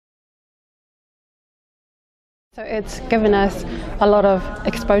So it's given us a lot of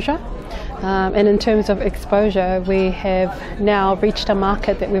exposure, and in terms of exposure, we have now reached a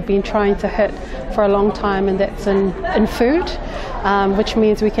market that we've been trying to hit for a long time, and that's in food, which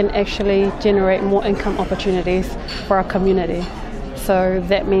means we can actually generate more income opportunities for our community. So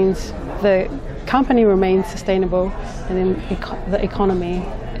that means the company remains sustainable, and then the economy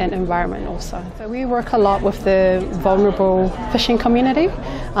and environment also. So we work a lot with the vulnerable fishing community,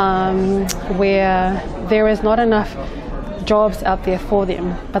 where there is not enough jobs out there for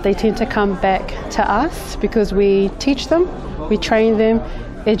them, but they tend to come back to us because we teach them, we train them,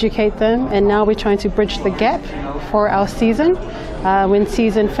 educate them, and now we're trying to bridge the gap for our season. When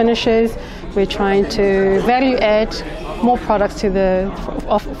season finishes, we're trying to value add more products to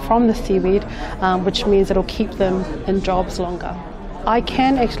from the seaweed, which means it'll keep them in jobs longer. I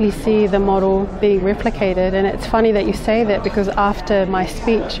can actually see the model being replicated, and it's funny that you say that because after my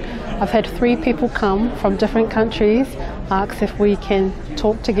speech I've had 3 people come from different countries ask if we can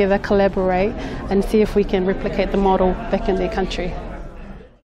talk together, collaborate and see if we can replicate the model back in their country.